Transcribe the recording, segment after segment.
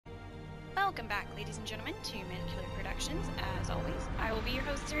Welcome back, ladies and gentlemen, to Mythkiller Productions. As always, I will be your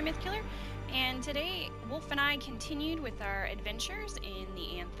host, SiriMythkiller, and today Wolf and I continued with our adventures in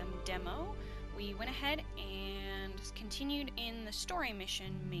the Anthem Demo. We went ahead and continued in the story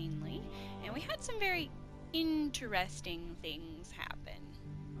mission mainly, and we had some very interesting things happen.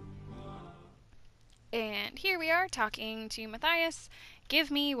 And here we are talking to Matthias. Give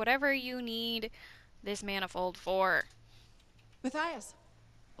me whatever you need this manifold for. Matthias.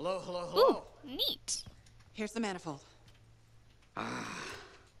 Hello, hello, hello. Ooh, neat. Here's the manifold.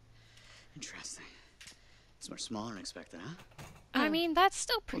 Interesting. It's much smaller than expected, huh? I mean, that's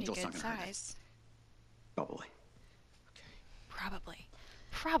still pretty Well, good Joel's not gonna hurt size. Probably. Okay. Probably.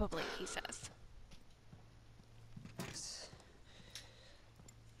 Probably, he says.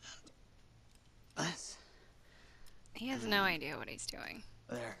 This. He has no idea what he's doing.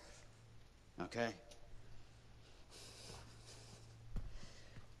 There. Okay.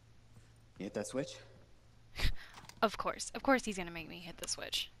 You hit that switch? Of course. Of course he's gonna make me hit the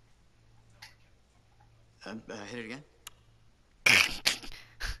switch. Hit it again?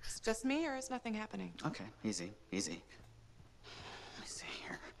 It's just me, or is nothing happening? Okay, easy, easy. Let me see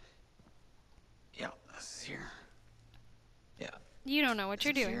here. Yeah, this is here. Yeah. You don't know what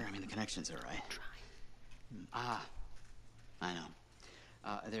you're doing. Here? I mean, the connections are right. Try. I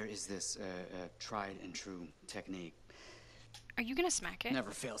know. There is this tried and true technique. Are you gonna smack it? Never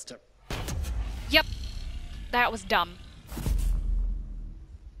fails to... Yep. That was dumb.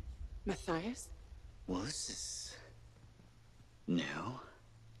 Matthias? Well, this is... new.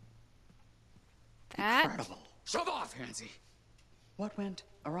 That... Incredible. Shove off, Hansy! What went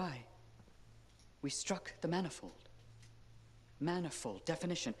awry? We struck the manifold. Manifold,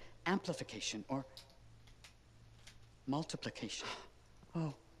 definition, amplification, or multiplication.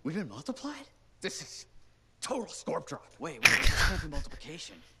 Oh, we've been multiplied? This is total scorp drop. Wait, this can't be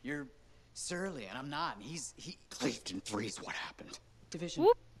multiplication. You're surly, and I'm not, and he cleaved in threes. What happened? Division.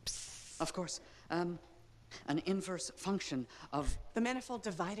 Whoops. Of course. An inverse function of... The manifold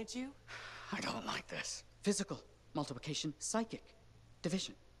divided you? I don't like this. Physical multiplication, psychic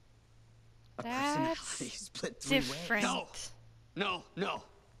division. A personality split three different. ways. No.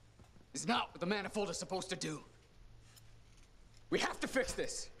 It's not what the manifold is supposed to do. We have to fix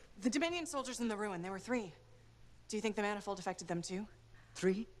this. The Dominion soldiers in the ruin, there were 3. Do you think the manifold affected them too?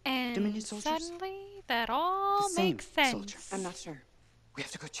 3 And Dominion soldiers? suddenly that all The same makes sense. soldier. I'm not sure. We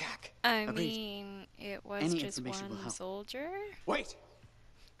have to go check. I Agreed. mean, it was Any just information will one help. soldier. Wait!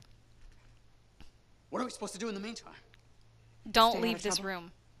 What are we supposed to do in the meantime? Don't Stay out leave of this trouble?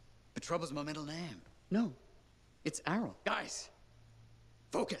 room. But Trouble's my middle name. No, it's Arrow. Guys,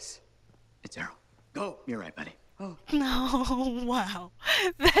 focus. It's Arrow. Go. You're right, buddy. Oh. No, wow.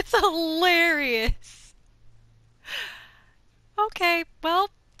 That's hilarious. Okay, well,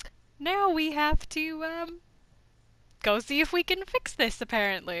 now we have to, go see if we can fix this,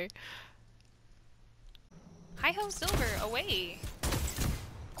 apparently. Hi-ho, Silver, away.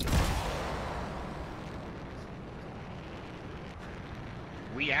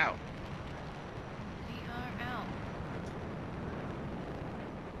 We out. We are out.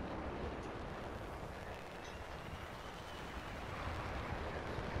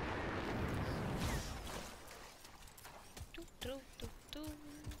 Do, do, do, do.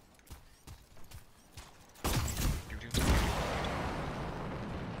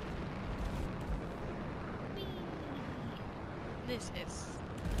 Whee. This is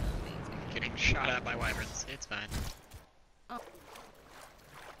amazing. Getting shot at by wyverns. It's fine.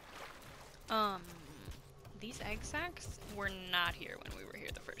 These egg sacs were not here when we were here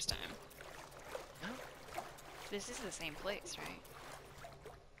the first time. No? This is the same place, right?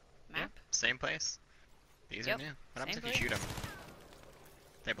 Yeah, Map? same place. These Yep, are new. What happens same if you place. shoot them?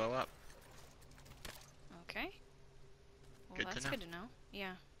 They blow up. Okay. Well, Good to that's know. good to know.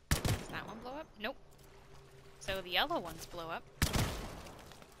 Yeah. Does that one blow up? Nope. So the yellow ones blow up.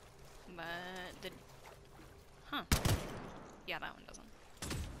 But the... Huh. Yeah, that one doesn't.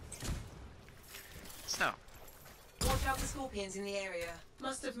 So. Watch out for scorpions in the area.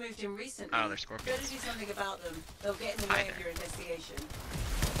 Must have moved in recently. Oh, they're scorpions. Better do something about them. They'll get in the Hi way of there. your investigation.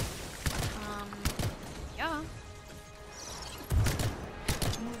 Yeah.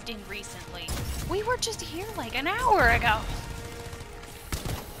 Moved in recently. We were just here like an hour ago.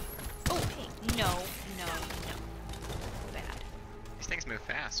 Oh, hey. No. Bad. These things move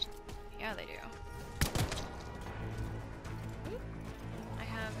fast. Yeah, they do. Oop. I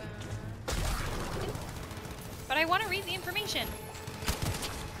have, but I want to read the information.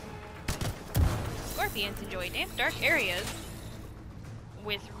 Skorpions enjoy damp, dark areas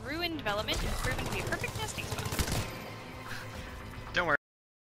with ruin development and proven to be a perfect nesting spot. Don't worry.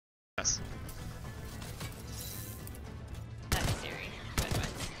 Us.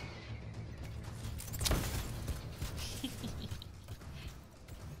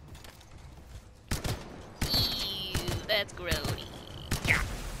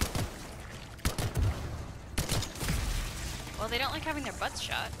 they don't like having their butts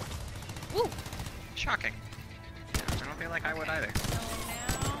shot. Woo! Shocking. I don't feel like I would either. So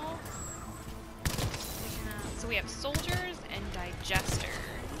now... So we have soldiers and digesters.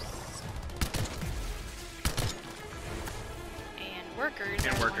 And workers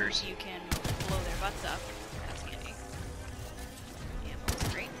And are workers. the ones you can blow their butts up. That's handy.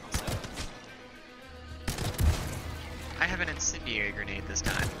 Ammo's great also. I have an incendiary grenade this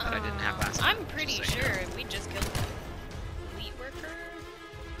time that I didn't have last time. I'm pretty just so you know. sure we just killed the elite worker.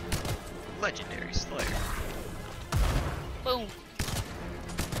 Legendary Slayer. Boom.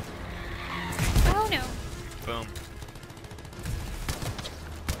 Oh no. Boom.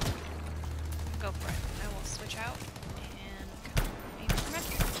 Go for it. I will switch out and come maybe from back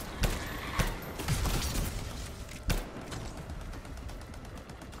here.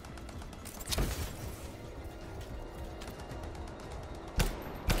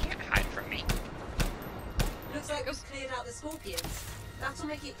 You can't hide from me. Looks like we've cleared out the Skorpions. That'll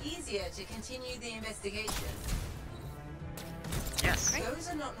make it easier to continue the investigation. Yes. Those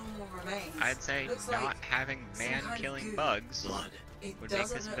are not normal remains. I'd say Looks not like having some kind of man-killing goo. bugs Blood. It would make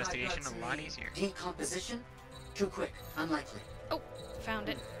doesn't this look like investigation blood a to lot me. easier. Decomposition? Too quick. Unlikely. Oh, found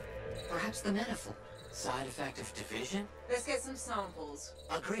it. Perhaps the manifold. Side effect of division? Let's get some samples.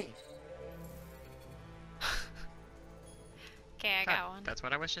 Agreed. Okay, I got one. That's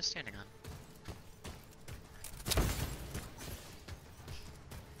what I was just standing on.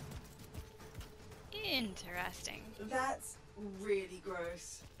 Interesting. That's really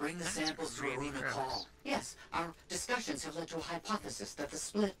gross. Bring the That's samples to really Aruna gross. Call. Yes, our discussions have led to a hypothesis that the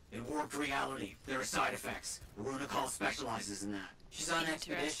split... In warped reality, there are side effects. Runa Call specializes in that. She's on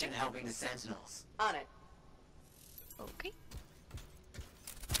Interesting. expedition helping the Sentinels. On it. Okay.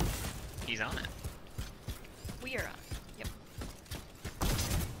 He's on it. We are on. Yep.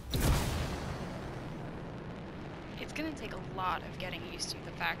 It's gonna take a lot of getting used to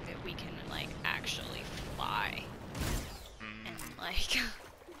the fact that we can, like, actually fly. And, like...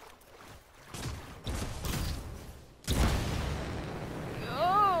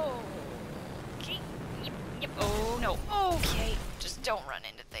 Oh! Okay. Yep, yep. Oh, no. Okay. Just don't run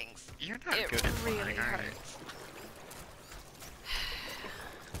into things. You're not It good at really flying, are you? hurts.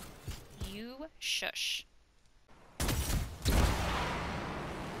 You shush.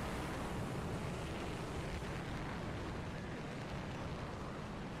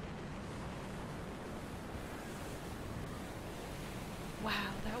 Wow,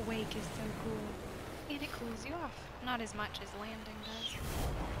 that wake is so cool. And it cools you off. Not as much as landing does.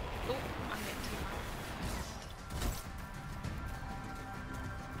 Oh, I'm getting too hot.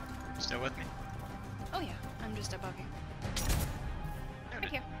 Still with me? Oh yeah, I'm just above you. Noted. Right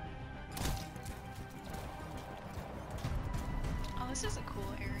here. Oh, this is a cool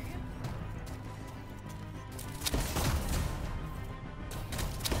area.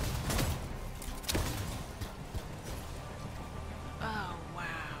 Oh, wow.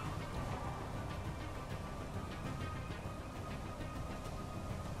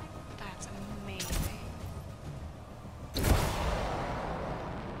 That's amazing.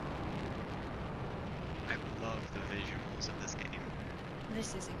 I love the visuals of this game. This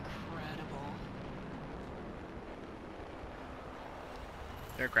is incredible.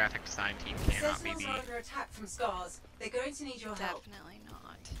 Their graphic design team cannot be Sentinels beat. are under attack from scars. They're going to need your help. Definitely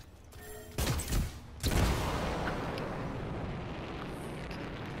not.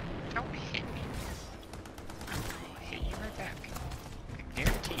 Don't hit me. I'll hit you right back. I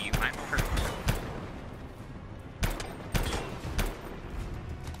guarantee you I'm hurt.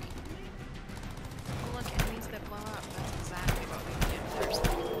 Oh, look, enemies that blow up. That's exactly what we did first.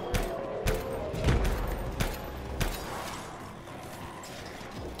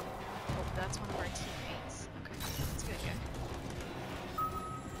 Oh, that's one of our teammates. Okay, that's good, good.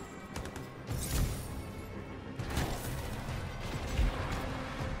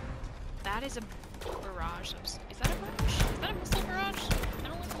 That is a barrage. Is that a barrage? Is that a missile barrage? I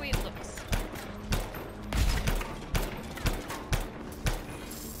don't like the way it looks.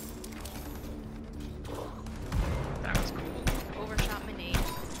 That was cool. Overshot grenade.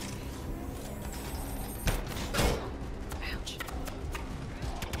 Ouch.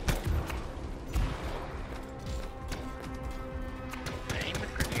 The aim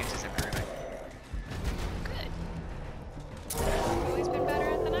with grenades is improving. Good. You've always been better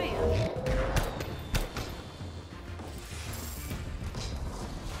at than I am.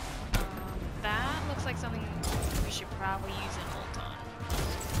 That looks like something we should probably use an ult on.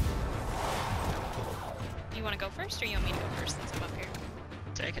 You want to go first, or you want me to go first since I'm up here?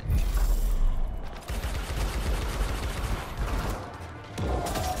 Take it.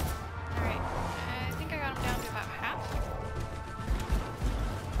 Alright, I think I got him down to about half.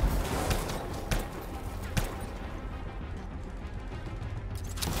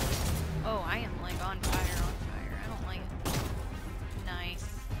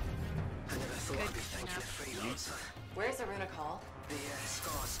 answer. Where's Aruna Call? The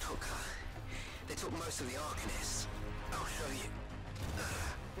Scars took her. They took most of the Arcanists. I'll show you.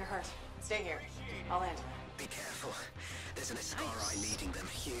 You're hurt. Stay here. I'll land. Be careful. There's an Ascarai leading them.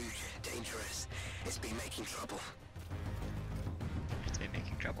 Huge, dangerous. It's been making trouble. It's been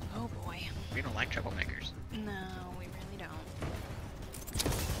making trouble. Oh boy. We don't like troublemakers. No, we really don't.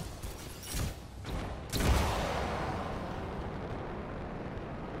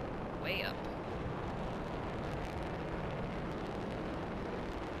 Way up.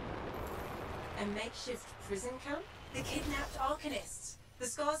 A makeshift prison camp? The kidnapped Arcanists. The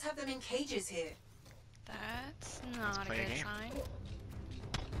Scars have them in cages here. That's not a play a good game. sign.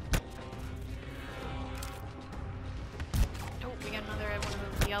 Oh, we got another one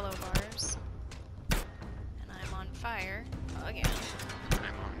of those yellow bars. And I'm on fire again.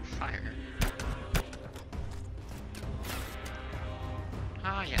 I'm on fire.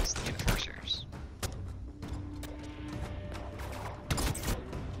 Ah, yes, the enforcers.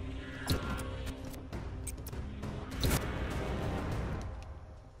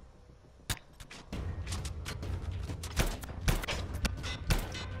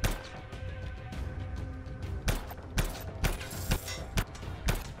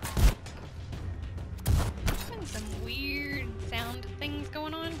 Having some weird sound things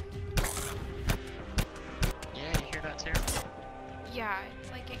going on. Yeah, you hear that too? Yeah,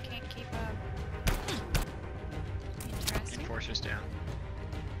 it's like it can't keep up. Interesting. Enforcers down.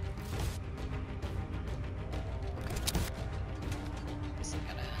 Guess I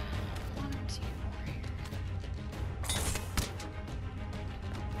gotta 1 or 2 more here.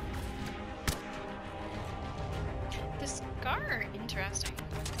 The Scar are interesting.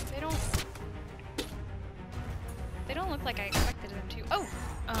 They don't look like I expected them to. Oh!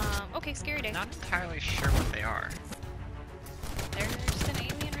 Okay, scary day. Not entirely sure what they are. They're just an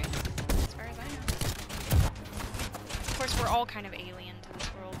alien race, as far as I know. Of course, we're all kind of alien to this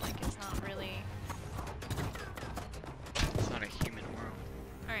world. Like, it's not really... It's not a human world.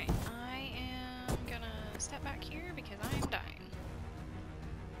 Alright, I am gonna step back here because I am dying.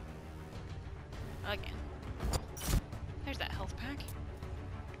 Again. There's that health pack.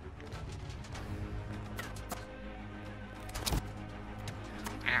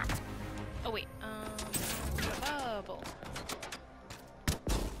 Ow. Oh wait, bubble.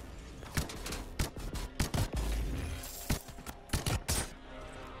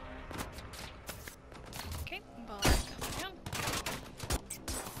 Okay, ball coming down.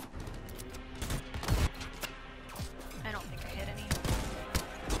 I don't think I hit any.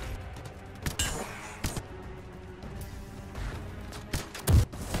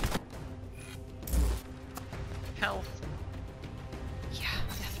 Health. Yeah,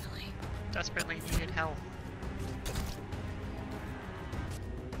 definitely. Desperately needed health.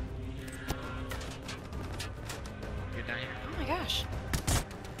 Good down here. Oh my gosh.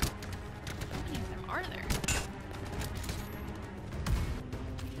 How many of them are there?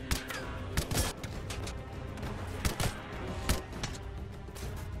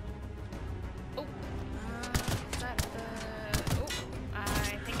 Oh, is that the... Oh,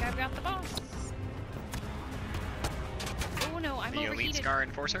 I think I've got the boss. Oh no, I'm The elite overheated. Scar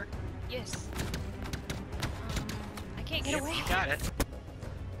Enforcer? Yes. I can't get Yep, away. you got it.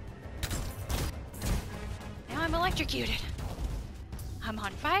 Now I'm electrocuted. I'm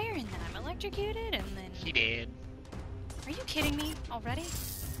on fire, and then I'm electrocuted, and then... He did. Are you kidding me already?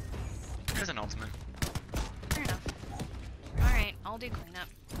 There's an ultimate. Fair enough. Alright, I'll do cleanup.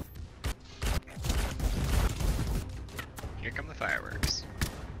 Here come the fireworks.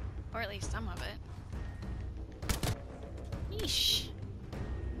 Or at least some of it. Yeesh.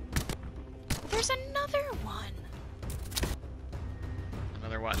 There's another one!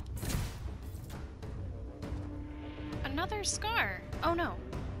 Another what? Another Scar. Oh no.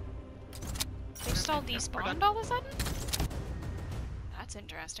 They just all We're despawned done. all of a sudden? That's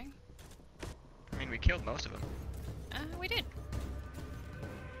interesting. I mean, we killed most of them. We did.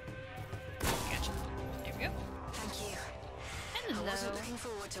 Gotcha. There we go. Thank you. Hello. I wasn't looking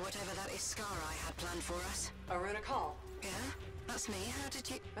forward to whatever that Ascarai had planned for us. Aruna Call. Yeah? That's me. How did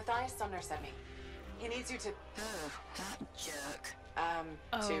you... Matthias Sumner sent me. He needs you to, Oh, that jerk.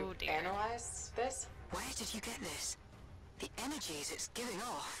 Oh, to dear. analyze this. Where did you get this? The energies it's giving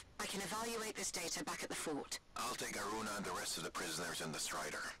off. I can evaluate this data back at the fort. I'll take Aruna and the rest of the prisoners in the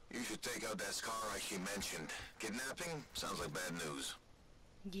Strider. You should take out that Scarai she mentioned. Kidnapping? Sounds like bad news.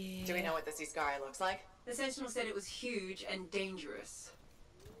 Yeah. Do we know what the Scarai looks like? The Sentinel said it was huge and dangerous.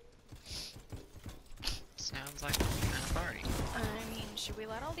 Sounds like a kind of party. I mean, should we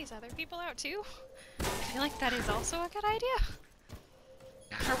let all these other people out too? I feel like that is also a good idea.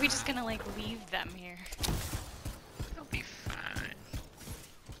 Or are we just gonna, like, leave them here? be fine.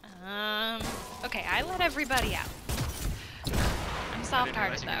 Okay, I let everybody out. I'm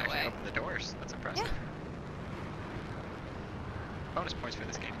soft-hearted that way. Open the doors. That's impressive. Yeah. Bonus points for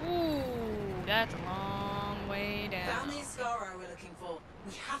this game. Ooh, that's a long way down. Found the Ascara we're looking for.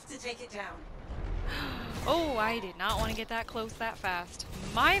 We have to take it down. Oh, I did not want to get that close that fast.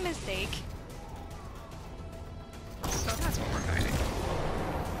 My mistake. So that's what we're fighting.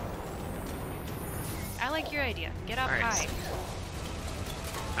 I like your idea. Get up Alright, high.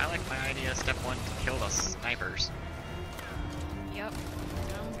 I like my idea, step 1, to kill the snipers. Yep,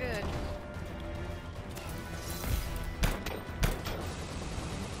 sounds good.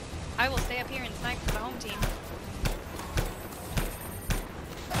 I will stay up here and snipe for the home team.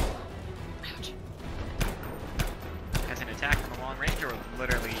 Ouch. As an attack from a long range, or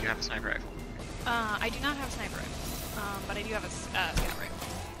literally you have a sniper rifle? I do not have a sniper rifle, but I do have a scout rifle.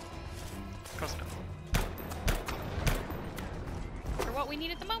 Close enough. For what we need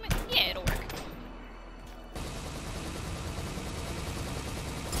at the moment, yeah, it'll work.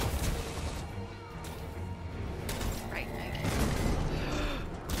 Right, okay.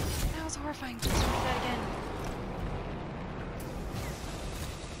 That was horrifying. Just do that again.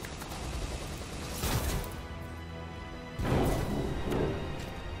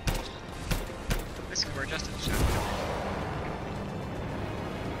 This is where Justin's show.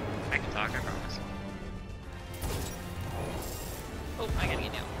 I can talk, I promise. Oh, I gotta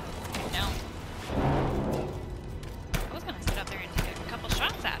get down. Okay, now. I was gonna sit up there and take a couple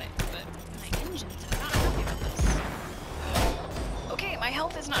shots at it, but my engines are not happy about this. Okay, my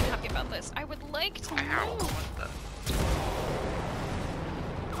health is not happy about this. I would like to Ow, move. what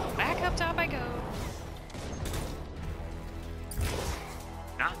the? Back up top I go.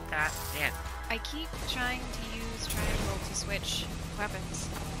 Not that yet. I keep trying to use triangle to switch weapons.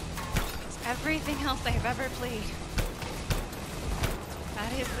 It's everything else I've ever played.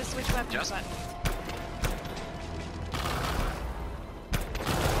 That is the switch weapons button.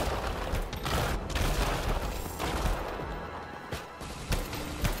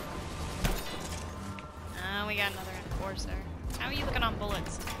 We got another enforcer. How are you looking on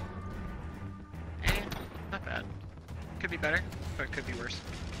bullets? Not bad. Could be better, but it could be worse.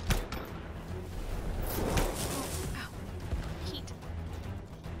 Ow. Heat.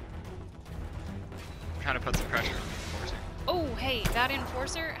 I'm trying to put some pressure on the enforcer. Oh, hey, that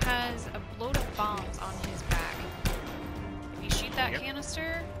enforcer has a load of bombs on his back. If you shoot that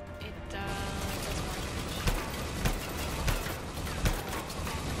canister, it does more damage.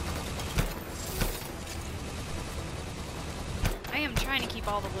 I am trying to keep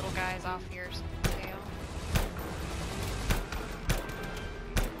all the little guys off your tail.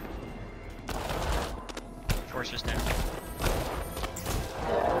 Enforcer's down.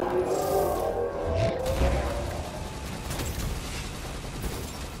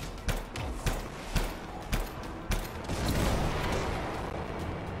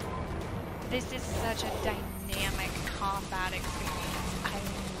 This is such a dynamic combat experience. I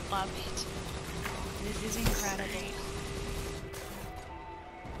love it. This is incredible.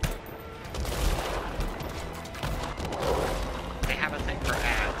 They have a thing for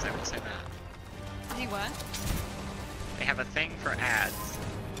ads, I would say that. Do what? They have a thing for ads.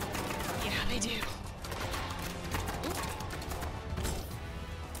 Yeah, they do.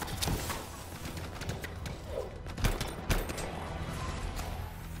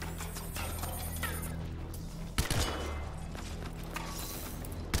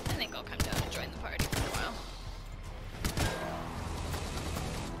 I think I'll come down and join the party for a while.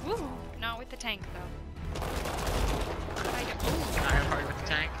 Woo! Not with the tank, though. Can I have a party with the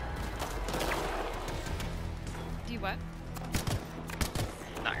tank? Do what?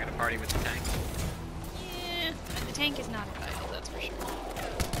 Not gonna party with the tank. Yeah, the tank is not invited, that's for sure.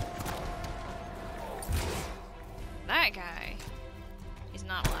 That guy is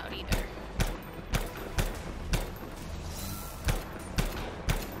not allowed either.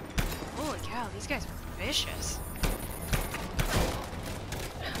 Holy cow, these guys are vicious.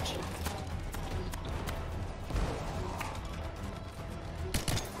 Ouch.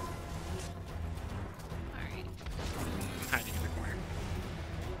 Alright. I'm hiding in the corner.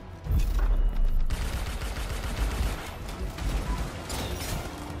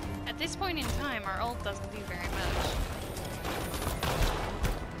 At this point in time, our ult doesn't do very much.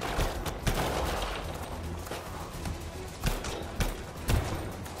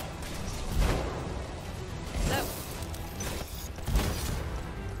 So,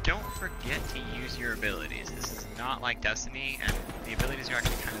 Don't forget to use your abilities. This is not like Destiny, and the abilities are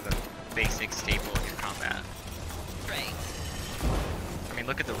actually kind of a basic staple of your combat. right. I mean,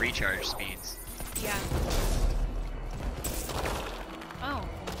 look at the recharge speeds. Yeah.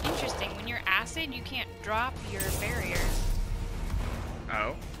 interesting. When you're acid, you can't drop your barrier.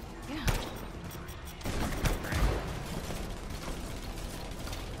 Oh. Yeah.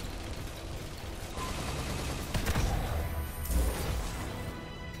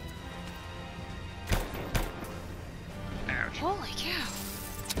 Ouch. Holy cow.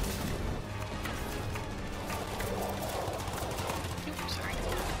 Oops, sorry.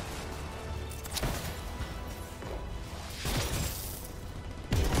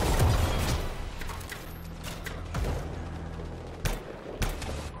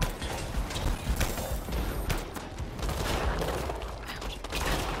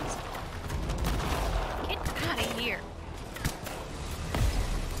 Get out of here.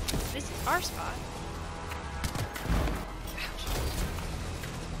 This is our spot.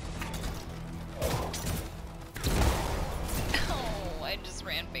 I just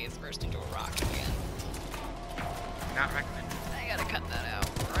ran face first into a rock again. Not recommended. I gotta cut that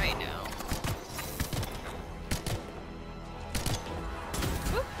out right now.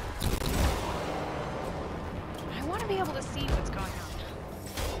 Whoop. I want to be able to see what's going on.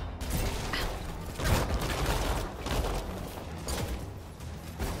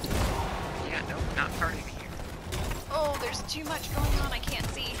 Yeah, nope, not partying here. Oh, there's too much going on. I can't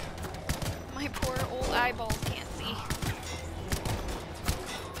see. My poor old eyeballs can't see.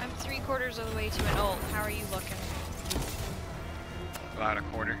 I'm 3/4 of the way to an ult. How are you looking? About a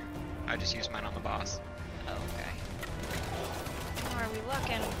quarter. I just used mine on the boss. Okay. How are we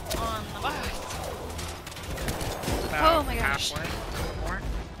looking on the boss? About Oh my gosh. halfway, a little more.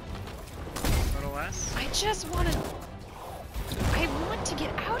 A little less. I just want to... I want to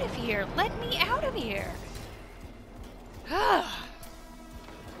get out of here. Let me out of here.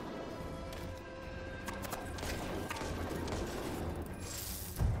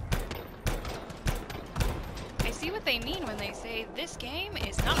 I see what they mean when they say this game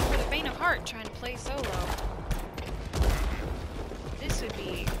is not for the faint of heart trying to play solo. This would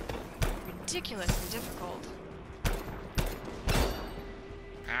be ridiculously difficult.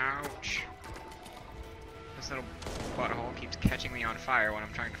 Ouch. This little butthole keeps catching me on fire when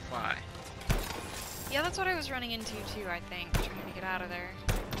I'm trying to fly. Yeah, that's what I was running into too, I think, trying to get out of there.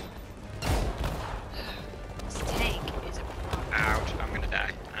 This tank is a problem. Ouch, I'm gonna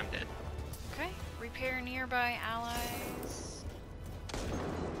die. I'm dead. Okay, repair nearby allies.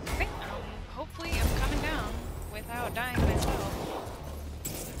 Okay, hopefully I'm coming down without dying myself.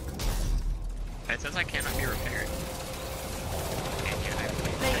 It says I cannot be repaired. And yet I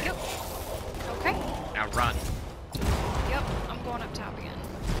believe There you go. Okay. Now run. Yep, I'm going up top again.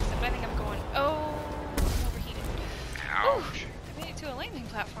 Except I think I'm going... Oh, I'm overheated. Ouch. Ooh, I made it to a landing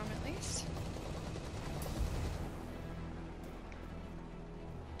platform at least.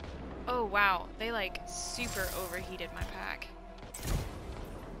 Oh wow, they like super overheated my pack.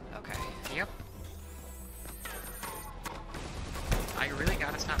 Okay. Yep. I really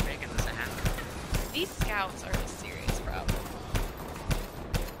gotta stop making this a habit. These scouts are a serious problem.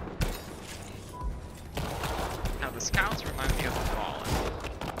 Now the scouts remind me of the Fallen.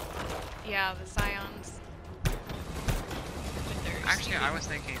 Yeah, the scions. With their Actually, stupid- I was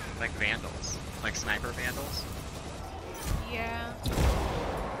thinking like vandals, like sniper vandals. Yeah.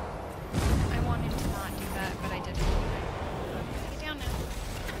 I wanted to not do that, but I didn't do it. Get down now.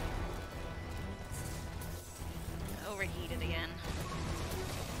 Overheated again.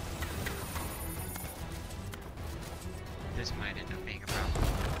 This might end up being a problem.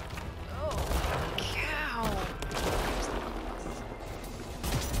 Oh, cow.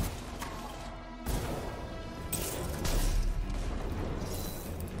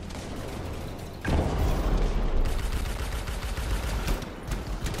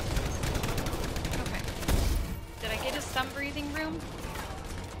 Okay. Did I get a sun breathing room?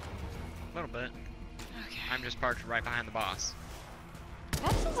 A little bit. Okay. I'm just parked right behind the boss.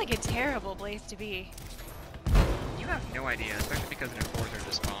 That sounds like a terrible place to be. You have no idea, especially because an enforcer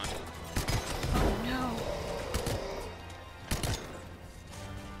just spawned. Oh no.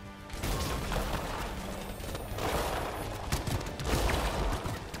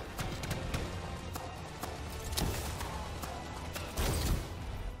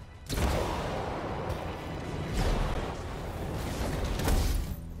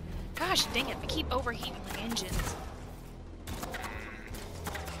 Gosh dang it, I keep overheating my engines.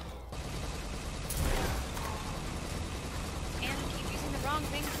 And I keep using the wrong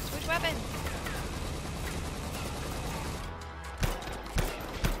thing to switch weapons.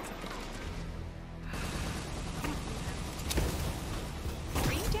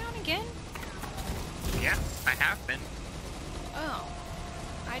 Are you down again? Yeah, I have been. Oh.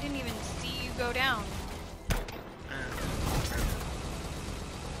 I didn't even see you go down.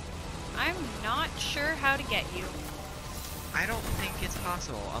 I'm not sure how to get you. I don't think it's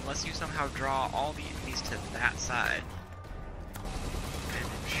possible unless you somehow draw all the enemies to that side. And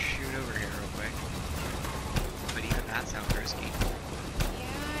then shoot over here real quick. But even that sounds risky.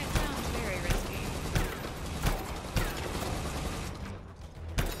 Yeah, it sounds very risky.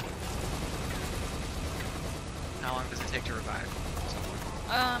 How long does it take to revive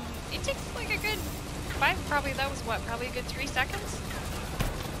someone? It takes like a good that was what, probably a good 3 seconds?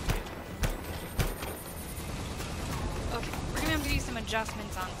 Okay, we're gonna have to do some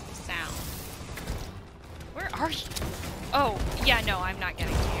adjustments on some sound. Where are you? Oh, yeah, no, I'm not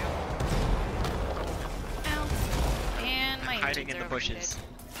getting to you. Ow. And my hiding in the bushes.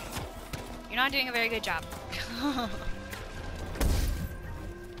 overheated. You're not doing a very good job.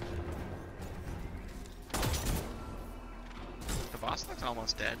 The boss looks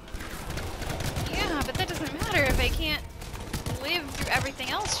almost dead. Yeah, but that doesn't matter if I can't live through everything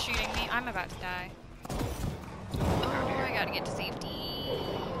else shooting me. I'm about to die. Oh, I gotta get to safety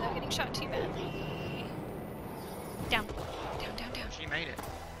without getting shot too badly. Down. Down, down, down. She made it.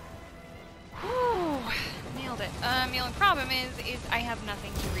 Ooh, nailed it. The only problem is I have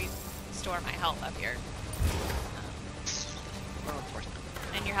nothing to restore my health up here. Well, of course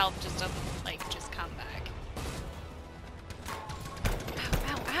not. And your health just doesn't, like, just come back. Ow,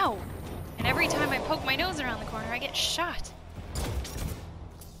 ow, ow! And every time I poke my nose around the corner, I get shot.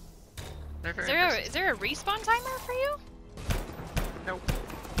 Is there a respawn timer for you? Nope.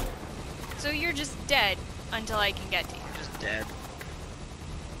 So you're just dead until I can get to you. Just dead.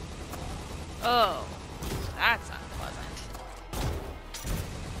 Oh, that's unpleasant.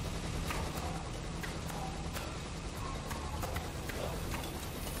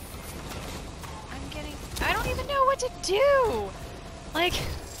 I don't even know what to do! Like...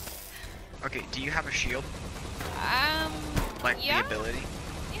 Okay, do you have a shield? Like yeah? the ability?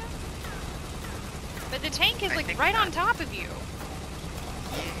 Yeah. But the tank is like right on top of you.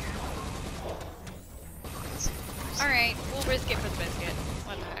 Alright, we'll risk it for the biscuit.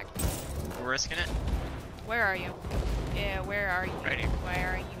 What the heck? We're risking it? Where are you? Yeah, where are you? Right here. Why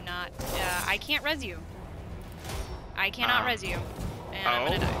are you not? I can't res you. I cannot res you. And I'm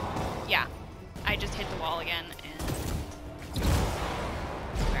gonna die. Yeah. I just hit the wall again and...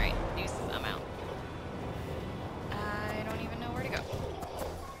 Alright, deuces, I'm out. I don't even know where to go.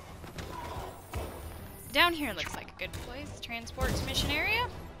 Down here looks like a good place. Transport to mission area.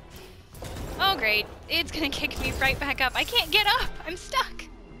 Oh great, it's gonna kick me right back up. I can't get up! I'm stuck!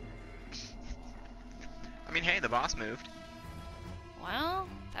 I mean, hey, the boss moved. Well,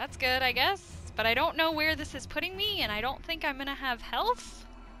 that's good, I guess. But I don't know where this is putting me, and I don't think I'm gonna have health.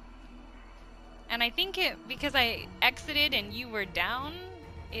 And I think because I exited and you were down,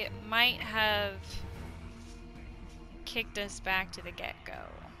 it might have kicked us back to the get-go.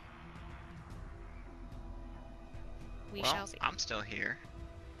 We shall see. I'm still here.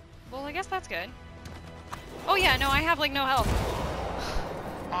 Well, I guess that's good. Oh yeah, no, I have like no health.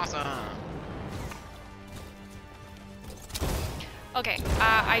 Awesome. Okay,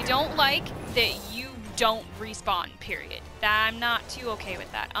 I don't like that you don't respawn, period. I'm not too okay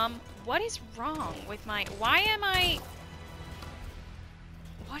with that. What is wrong with my... Why am I...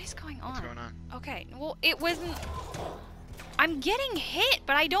 What is going on? What's going on? Okay, well, it wasn't... I'm getting hit,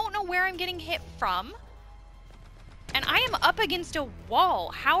 but I don't know where I'm getting hit from. And I am up against a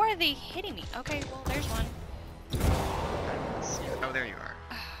wall. How are they hitting me? Okay, well, there's one. Oh, there you are.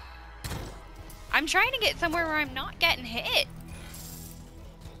 I'm trying to get somewhere where I'm not getting hit.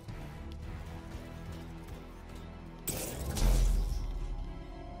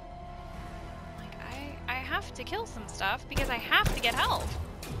 I have to kill some stuff because I have to get health.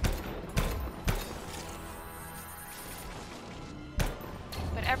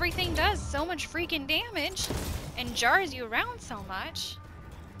 But everything does so much freaking damage and jars you around so much.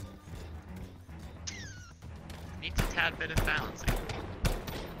 Needs a tad bit of balancing.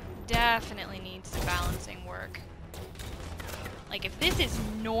 Definitely needs some balancing work. Like, if this is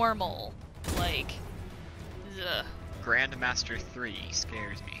normal, like, ugh. Grandmaster 3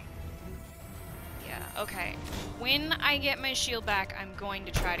 scares me. Yeah, okay. When I get my shield back, I'm going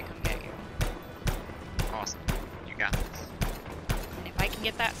to try to come get you. Awesome. You got this. And if I can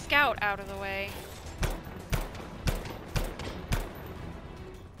get that scout out of the way.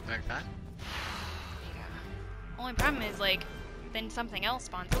 Like that? Yeah. Only problem is, like, then something else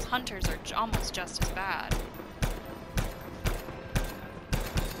spawns. Those hunters are almost just as bad.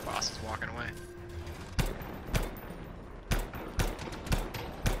 Boss is walking away.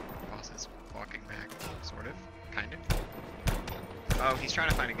 Boss is walking back, sort of, kind of. Oh, he's trying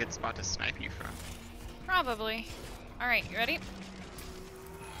to find a good spot to snipe you from. Probably. Alright, you ready?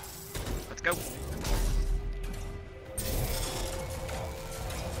 Let's go.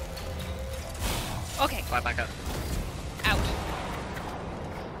 Okay. Fly back up. Out.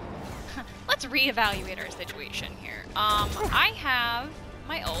 Let's reevaluate our situation here. I have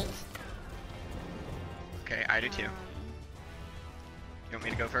my ult. Okay, I do too. You want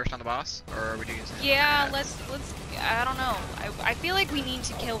me to go first on the boss, or are we doing something? Yeah, let's. I don't know. I feel like we need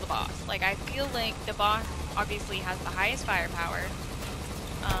to kill the boss. Like, I feel like the boss obviously has the highest firepower,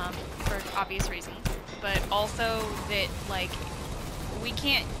 for obvious reasons, but also that, like, we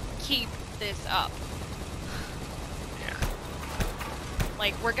can't keep this up. Yeah.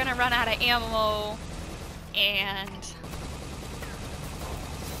 Like, we're gonna run out of ammo, and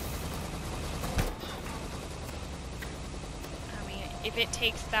if it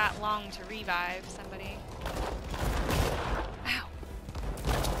takes that long to revive somebody. Ow.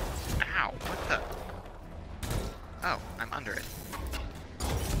 Ow, what the? Oh, I'm under it.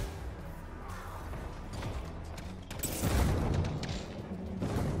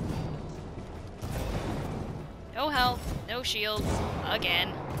 No health, no shields,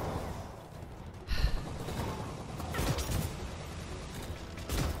 again.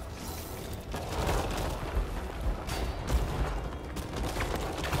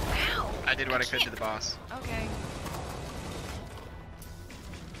 I did what I could to the boss. Okay.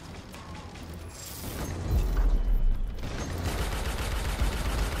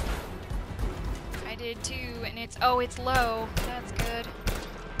 I did too, and it's low. That's good.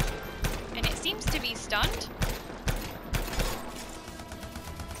 And it seems to be stunned.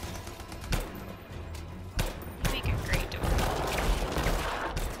 You make a great door.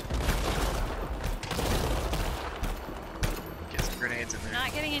 Get some grenades in there.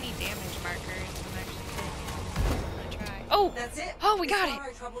 Not getting any damage markers. I'm actually gonna try. Oh! That's it. Oh, we got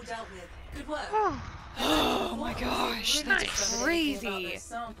it! Trouble dealt with. Good work. Oh my gosh, that's crazy.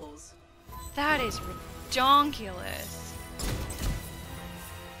 Samples. That is redonkulous.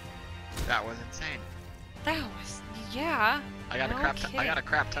 That was insane. That was, yeah. I got no a kidding.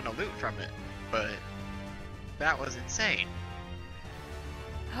 crap ton of loot from it, but that was insane.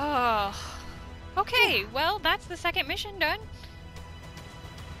 Oh. Okay, well, that's the second mission done.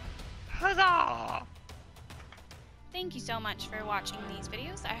 Huzzah! Thank you so much for watching these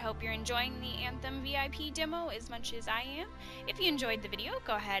videos. I hope you're enjoying the Anthem VIP demo as much as I am. If you enjoyed the video,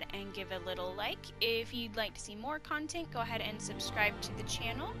 go ahead and give a little like. If you'd like to see more content, go ahead and subscribe to the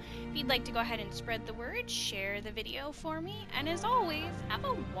channel. If you'd like to go ahead and spread the word, share the video for me. And as always, have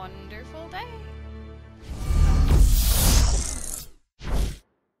a wonderful day.